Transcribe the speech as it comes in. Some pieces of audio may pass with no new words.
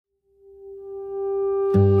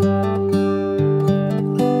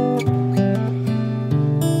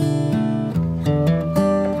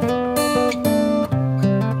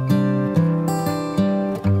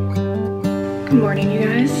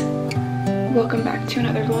Welcome back to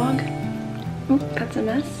another vlog. Oh, that's a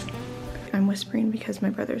mess. I'm whispering because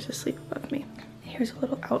my brother's asleep above me. Here's a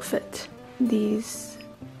little outfit. These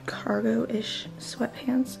cargo-ish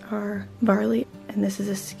sweatpants are Varley, and this is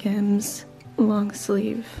a Skims long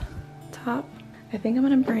sleeve top. I think I'm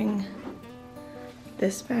gonna bring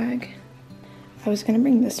this bag. I was gonna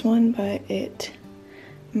bring this one, but it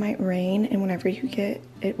might rain, and whenever you get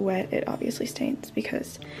it wet, it obviously stains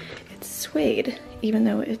because it's suede, even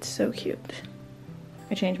though it's so cute.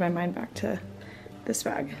 I changed my mind back to this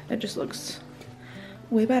bag. It just looks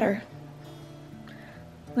way better.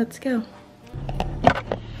 Let's go.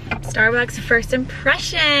 Starbucks first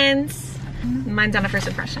impressions. Mine's not a first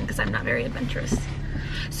impression because I'm not very adventurous.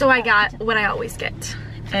 So I got what I always get,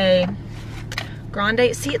 a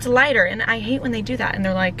grande. See, it's lighter, and I hate when they do that and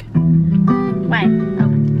they're like, why?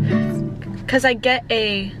 Because I get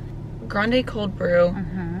a grande cold brew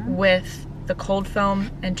with the cold foam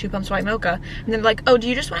and 2 pumps white mocha, and they're like, oh, do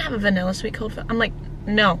you just want to have a vanilla sweet cold foam? I'm like,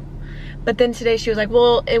 no. But then today she was like,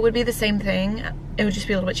 well, it would be the same thing, it would just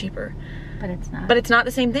be a little bit cheaper. But it's not. But it's not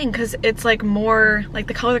the same thing because it's like more, like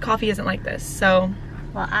the color of the coffee isn't like this, so.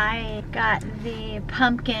 Well, I got the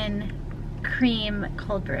pumpkin cream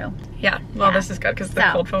cold brew. Yeah, well, this is good because the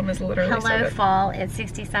cold foam is literally so hello good. fall, it's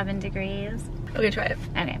 67 degrees. Okay, try it.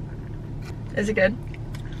 Okay. Is it good?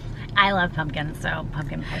 I love pumpkin, so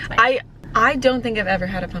pumpkin pie spice. I don't think I've ever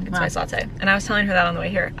had a pumpkin spice latte, and I was telling her that on the way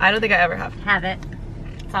here. I don't think I ever have. Have it.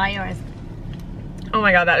 It's all yours. Oh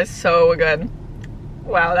my god, that is so good.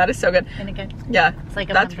 Wow, that is so good. Isn't it good? Yeah, it's like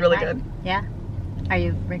that's really pie. good. Yeah? Are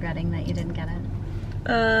you regretting that you didn't get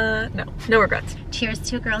it? No regrets. Cheers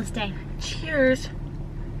to Girls' Day. Cheers.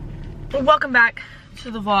 Welcome back to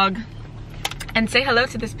the vlog. And say hello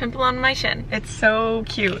to this pimple on my shin. It's so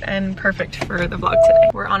cute and perfect for the vlog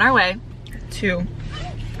today. We're on our way to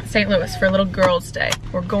St. Louis for a little girls' day.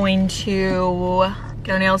 We're going to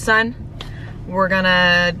get our nails done. We're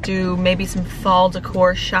gonna do maybe some fall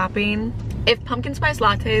decor shopping. If pumpkin spice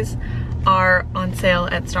lattes are on sale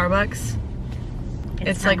at Starbucks,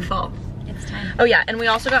 it's like fall. It's time. Oh yeah, and we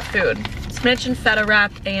also got food. Spinach and feta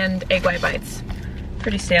wrap and egg white bites.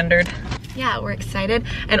 Pretty standard. Yeah, we're excited.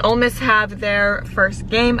 And Ole Miss have their first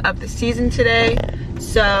game of the season today.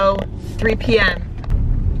 So 3 p.m.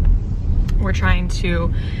 We're trying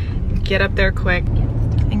to get up there quick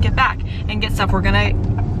and get back and get stuff. We're gonna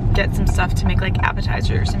get some stuff to make like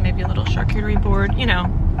appetizers and maybe a little charcuterie board, you know,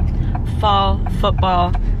 fall,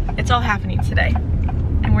 football. It's all happening today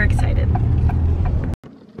and we're excited.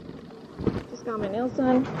 Just got my nails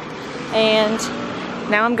done and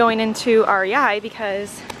now I'm going into REI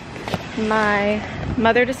because my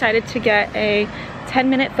mother decided to get a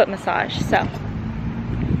 10-minute foot massage, so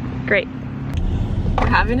great. We're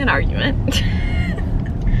having an argument.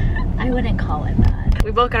 I wouldn't call it that.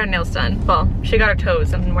 We both got our nails done. Well, she got her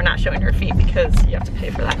toes and we're not showing her feet because you have to pay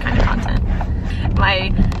for that kind of content.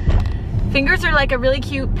 My fingers are like a really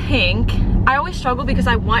cute pink. I always struggle because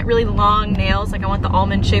I want really long nails, like I want the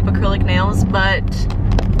almond shape acrylic nails, but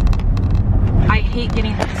I hate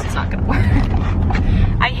getting, this is not gonna work.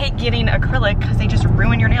 I hate getting acrylic because they just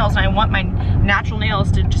ruin your nails, and I want my natural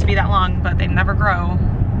nails to just be that long, but they never grow.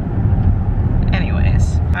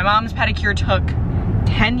 Anyways, my mom's pedicure took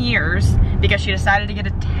 10 years because she decided to get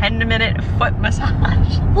a 10-minute foot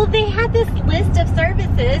massage. Well, they had this list of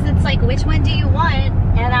services. It's like, which one do you want?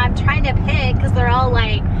 And I'm trying to pick because they're all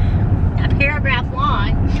like a paragraph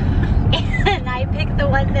long. And I picked the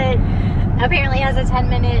one that apparently has a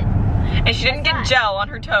 10-minute. And she didn't get gel on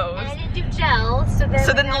her toes. And I didn't do gel, so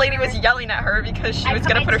then the lady was yelling at her because she was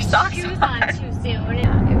gonna put her socks on. Too soon.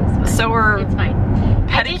 Yeah, it was fine. So we're it's fine.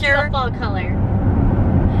 Pedicure. I did do a fall color.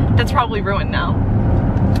 That's probably ruined now.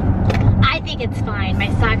 I think it's fine.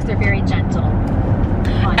 My socks are very gentle.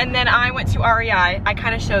 And then I went to REI. I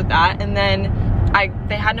kind of showed that, and then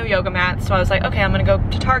they had no yoga mats, so I was like, okay, I'm gonna go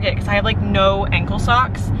to Target because I have like no ankle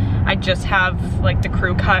socks. I just have like the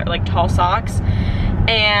crew cut, like tall socks.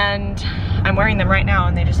 And I'm wearing them right now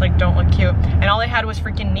and they just like don't look cute. And all they had was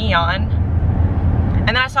freaking neon. And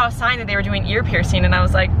then I saw a sign that they were doing ear piercing and I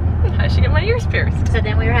was like, I should get my ears pierced. So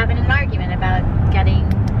then we were having an argument about getting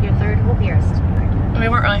your third hole pierced. We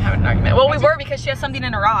weren't really having an argument. Well, we were because she has something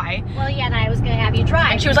in her eye. Well, yeah, and I was gonna have you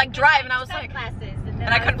drive. And she was like, drive, and I was like, and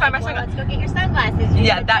I couldn't find my sunglasses. Let's go get your sunglasses. You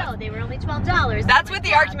yeah, no, they were only $12. That's what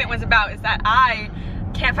the argument was about, is that I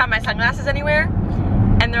can't find my sunglasses anywhere.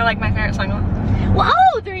 And they're like my favorite sunglasses. Well,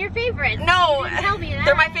 oh, they're your favorites. No, you didn't tell me that.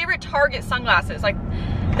 They're my favorite Target sunglasses. Like,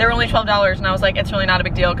 they were only $12, and I was like, it's really not a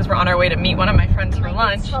big deal because we're on our way to meet one of my friends for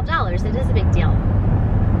lunch. It's $12. It is a big deal.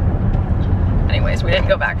 Anyways, we didn't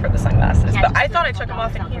go back for the sunglasses, but I thought I took them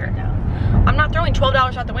off in here. I'm not throwing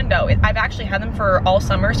 $12 out the window. I've actually had them for all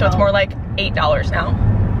summer, so it's more like $8 now.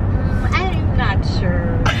 I'm not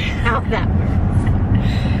sure how that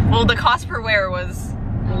works. Well, the cost per wear was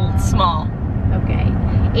small. Okay.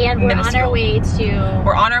 And we're on our way to...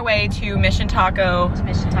 We're on our way to Mission Taco.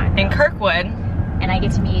 In Kirkwood. And I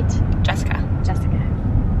get to meet... Jessica.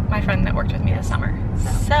 My friend that worked with me this summer.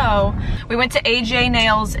 So, we went to AJ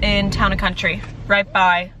Nails in Town and Country, right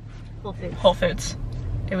by Whole Foods.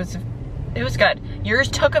 It was good. Yours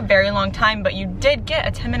took a very long time, but you did get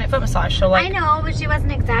a 10-minute foot massage, so like... I know, but she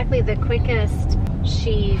wasn't exactly the quickest.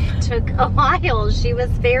 She took a while. She was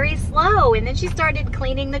very slow, and then she started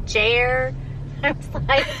cleaning the chair. I was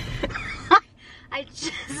like, I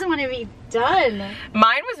just want to be done.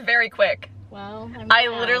 Mine was very quick. Well, I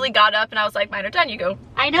literally got up and I was like, mine are done. You go.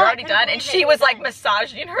 I know. You're already done. And she was like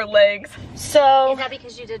massaging her legs. So. Is that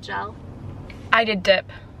because you did gel? I did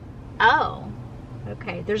dip. Oh.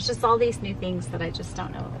 Okay. There's just all these new things that I just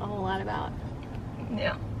don't know a whole lot about.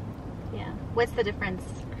 Yeah. Yeah. What's the difference?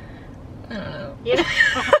 I don't know. You know?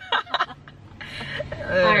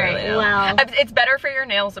 All right. Really well. It's better for your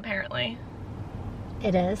nails, apparently.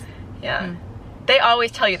 It is? Yeah. They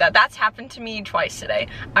always tell you that. That's happened to me twice today.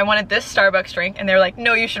 I wanted this Starbucks drink and they're like,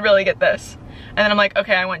 no, you should really get this. And then I'm like,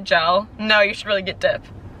 okay, I want gel. No, you should really get dip.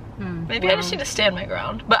 Maybe I just need to stand my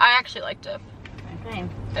ground. But I actually like dip. Okay.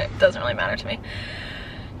 It doesn't really matter to me.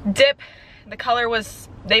 Dip, the color was,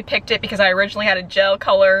 they picked it because I originally had a gel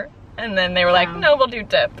color and then they were like, no, we'll do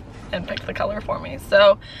dip, and picked the color for me.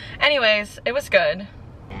 So anyways, it was good.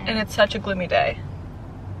 And it's such a gloomy day.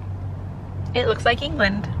 It looks like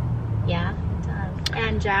England. Yeah, it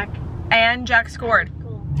does. And Jack scored.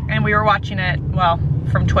 Cool. And we were watching it, well,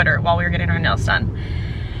 from Twitter while we were getting our nails done.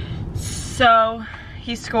 So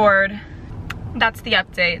he scored. That's the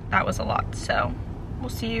update. That was a lot. So we'll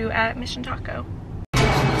see you at Mission Taco.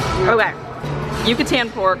 Okay. Yucatan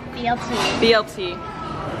pork. BLT.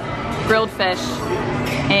 Grilled fish.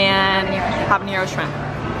 And habanero shrimp.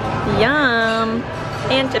 Yum.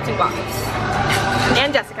 And chips and guac.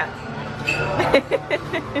 And Jessica.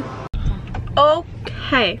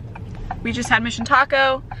 Okay, we just had Mission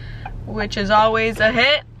Taco, which is always a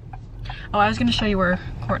hit. Oh, I was gonna show you where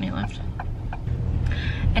Courtney lived.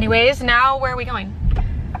 Anyways, now where are we going?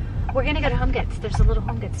 We're gonna go to Home Goods. There's a little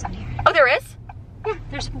Home Goods down here. Oh, there is? Yeah,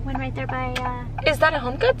 there's one right there by, Is that a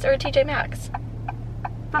Home Goods or a TJ Maxx?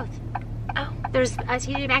 Both. Oh. There's a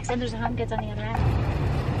TJ Maxx and there's a Home Goods on the other end.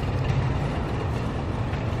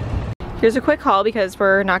 Here's a quick haul because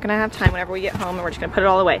we're not gonna have time whenever we get home and we're just gonna put it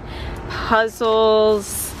all away.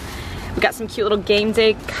 Puzzles. We got some cute little game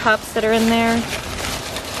day cups that are in there.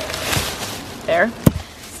 There.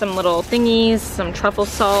 Some little thingies, some truffle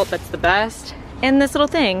salt, that's the best. And this little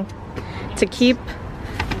thing to keep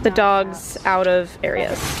the dogs out of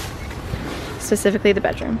areas. Specifically the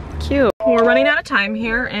bedroom. Cute. We're running out of time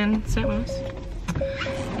here in St. Louis.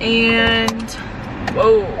 And,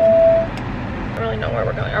 whoa. I don't really know where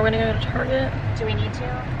we're going. Are we gonna go to Target? Do we need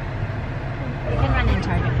to? We can run in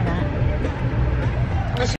Target for that.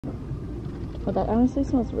 But that honestly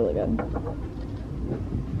smells really good.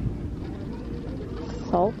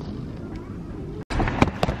 Salt.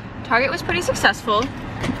 Target was pretty successful.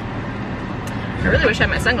 I really wish I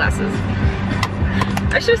had my sunglasses.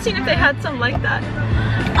 I should have seen if they had some like that.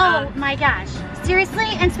 Oh my gosh. Seriously?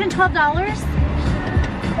 And spend $12?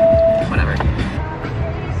 Whatever.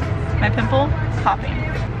 My pimple popping.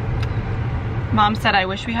 Mom said I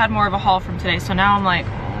wish we had more of a haul from today, so now I'm like,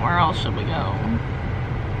 where else should we go?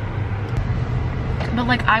 But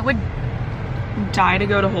like, I would die to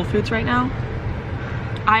go to Whole Foods right now.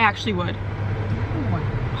 I actually would.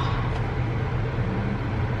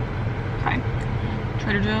 Okay.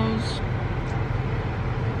 Trader Joe's.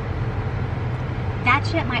 That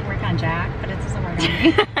shit might work on Jack, but it doesn't work on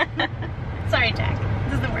me. Sorry, Jack.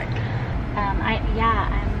 It doesn't work. I'm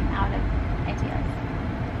out of ideas.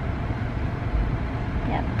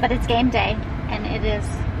 Yep, but it's game day, and it is.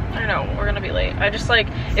 I know, we're gonna be late. I just like,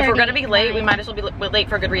 if we're gonna be late, we might as well be late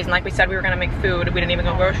for a good reason. Like we said, we were gonna make food. We didn't even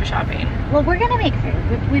go grocery shopping. Well, we're gonna make food.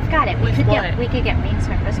 We've got it. We could get wings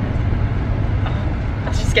for Christmas. Oh,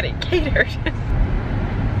 let's just get it catered.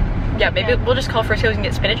 Yeah, maybe we'll just call Frisco's and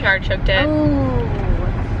get spinach and artichoke dip. Oh.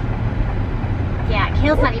 Yeah,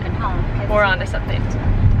 Kale's not even home. We're on to something.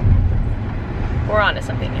 We're on to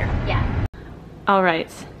something here. Yeah. All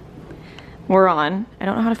right. We're on. I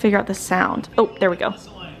don't know how to figure out the sound. Oh, there we go.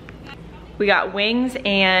 We got wings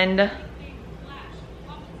and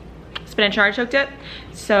spinach and artichoke dip.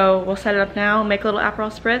 So we'll set it up now, make a little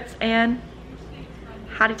aperol spritz, and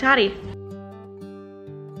hotty toddy.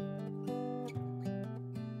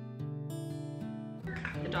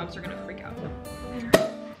 The dogs are gonna freak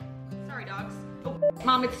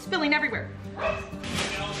Mom, it's spilling everywhere.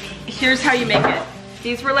 Here's how you make it.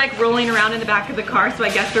 These were like rolling around in the back of the car, so I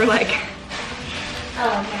guess they're like...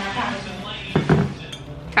 Oh, yeah.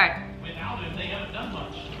 Okay.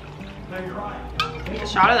 A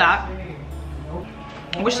shot of that.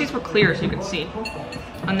 I wish these were clear so you could see.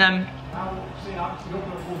 And then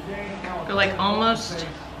go like almost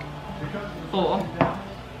full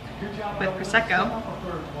with Prosecco.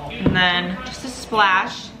 And then just a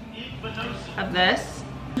splash of this.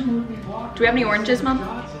 Do we have any oranges, Mom?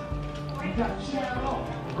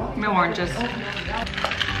 No oranges.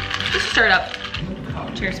 Just stir it up.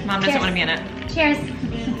 Cheers. Mom doesn't want to be in it. Cheers.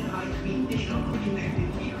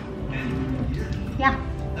 Yeah.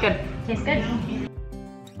 Good. Tastes good.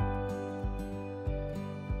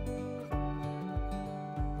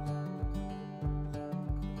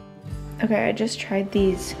 Okay, I just tried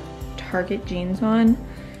these Target jeans on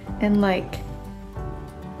and like,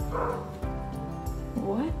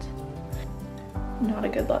 what? Not a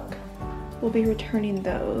good look. We'll be returning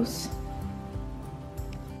those.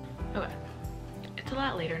 Okay, it's a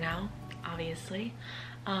lot later now, obviously.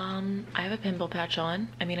 I have a pimple patch on.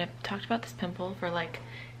 I mean, I've talked about this pimple for like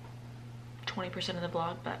 20% of the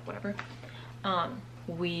vlog, but whatever.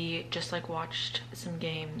 We just like watched some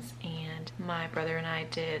games and my brother and I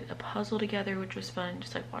did a puzzle together, which was fun.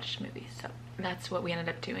 Just like watched movies, so that's what we ended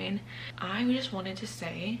up doing. I just wanted to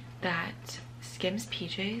say that Skims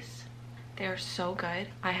PJs, they are so good.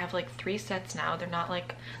 I have like 3 sets now. They're not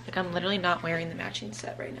like I'm literally not wearing the matching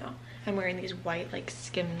set right now. I'm wearing these white like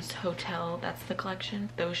Skims Hotel, that's the collection,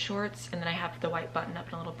 those shorts, and then I have the white button up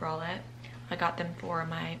and a little bralette. I got them for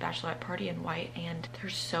my bachelorette party in white and they're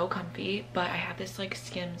so comfy. But I have this like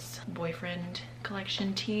Skims boyfriend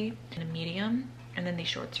collection tee in a medium, and then these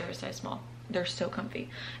shorts are a size small. They're so comfy.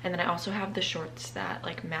 And then I also have the shorts that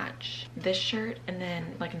like match this shirt and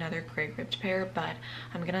then like another gray ribbed pair, but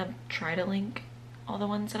I'm gonna try to link all the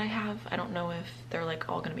ones that I have. I don't know if they're like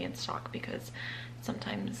all gonna be in stock because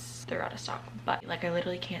sometimes they're out of stock, but like I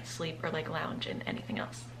literally can't sleep or like lounge in anything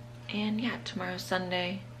else. And yeah, tomorrow's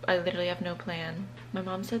Sunday. I literally have no plan. My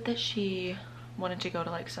mom said that she wanted to go to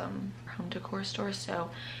like some home decor store, so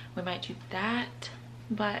we might do that.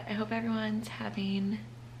 But I hope everyone's having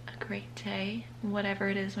a great day, whatever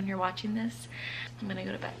it is when you're watching this. I'm gonna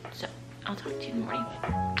go to bed, so I'll talk to you in the morning.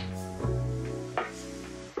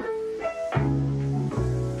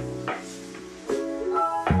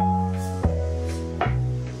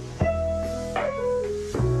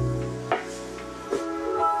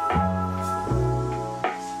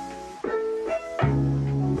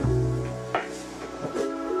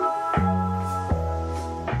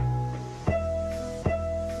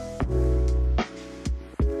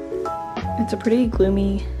 It's a pretty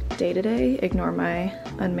gloomy day today, ignore my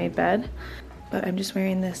unmade bed, but I'm just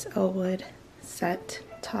wearing this Elwood set,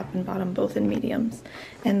 top and bottom, both in mediums.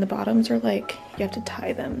 And the bottoms are like, you have to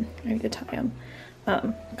tie them. I need to tie them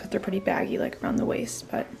because they're pretty baggy, like around the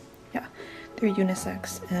waist, but yeah, they're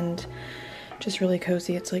unisex and just really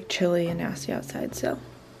cozy. It's like chilly and nasty outside, so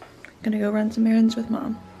I'm gonna go run some errands with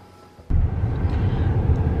Mom.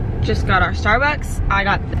 Just got our Starbucks. I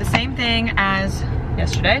got the same thing as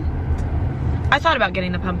yesterday. I thought about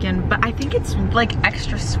getting the pumpkin, but I think it's like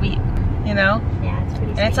extra sweet, you know? Yeah, it's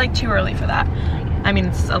pretty sweet. And it's like too early for that. I mean,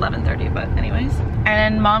 it's 11:30, but anyways.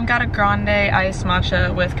 And Mom got a grande iced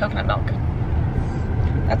matcha with coconut milk.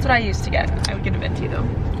 That's what I used to get. I would get a venti though.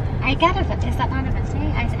 I got a venti. Is that not a venti?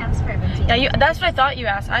 I asked for a venti. Yeah, that's what I thought you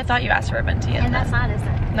asked. I thought you asked for a venti. And that's not, is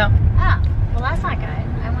it? No. Oh, well that's not good.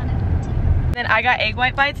 I wanted a venti. Then I got egg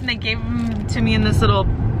white bites and they gave them to me in this little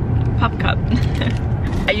pup cup.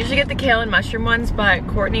 I usually get the kale and mushroom ones, but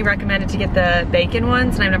Courtney recommended to get the bacon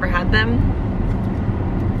ones and I've never had them.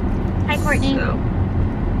 Hi, Courtney. So.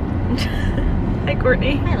 Hi,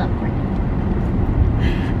 Courtney. I love Courtney.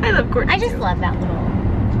 I love Courtney I just too. love that little...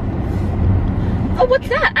 Oh, what's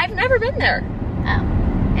that? I've never been there. Oh,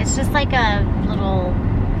 it's just like a little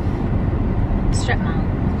strip mall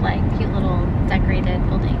with like cute little decorated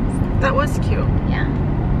buildings. That was cute. Yeah.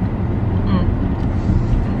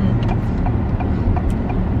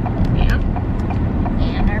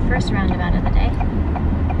 First roundabout of the day.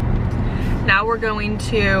 Now we're going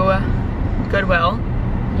to Goodwill.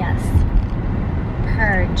 Yes.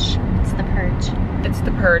 Purge. It's the purge. It's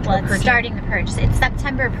the purge. Well, it's starting the purge. It's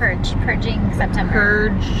September purge. Purging September.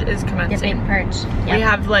 Purge is The commencing. big purge. Yep. We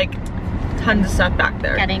have like tons of stuff back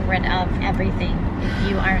there. Getting rid of everything. If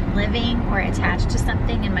you aren't living or attached to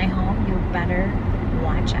something in my home, you better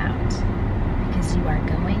watch out. Because you are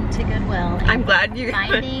going to Goodwill. I'm glad you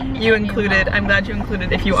included. I'm glad you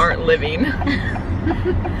included if you aren't living.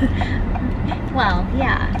 Well,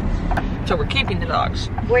 yeah. So we're keeping the dogs.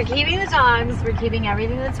 We're keeping the dogs. We're keeping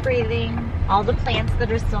everything that's breathing. All the plants that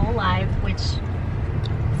are still alive, which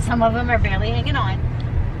some of them are barely hanging on.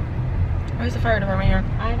 Why is the fire department here?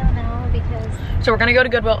 I don't know, because... So we're gonna go to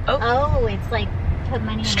Goodwill. Oh, it's like put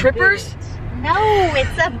money in strippers? a boot. No,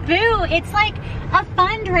 it's a boo. It's like a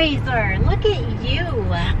fundraiser. Look at you.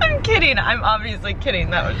 I'm kidding. I'm obviously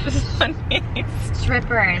kidding. That was just funny.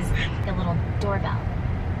 Strippers. A little doorbell.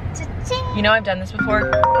 You know I've done this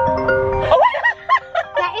before. That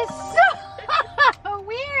is so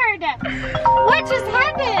weird. What just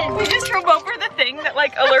happened? We just drove over the thing that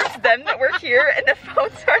like alerts them that we're here and the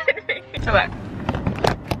phone started ringing. Okay.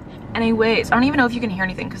 Anyways, I don't even know if you can hear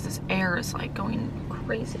anything because this air is like going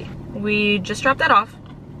crazy. We just dropped that off.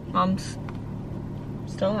 Mom's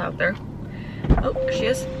still out there. Oh, there she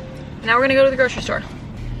is. Now we're gonna go to the grocery store.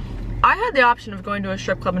 I had the option of going to a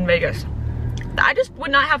strip club in Vegas. I just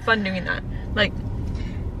would not have fun doing that. Like,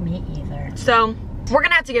 me either. So we're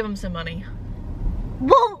gonna have to give him some money.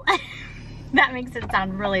 Well, that makes it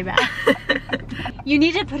sound really bad. You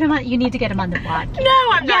need to put him on. You need to get him on the vlog. No,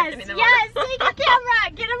 I'm not getting him on the vlog. Take a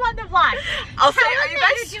camera. Get him on the vlog. I'll say, are you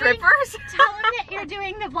guys strippers? Tell him that you're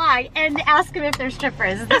doing the vlog and ask him if they're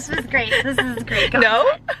strippers. This was great. This is great content.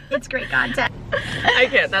 No? It's great content. I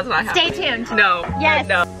can't. That's not happening. Stay tuned. No. Yes.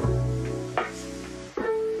 No.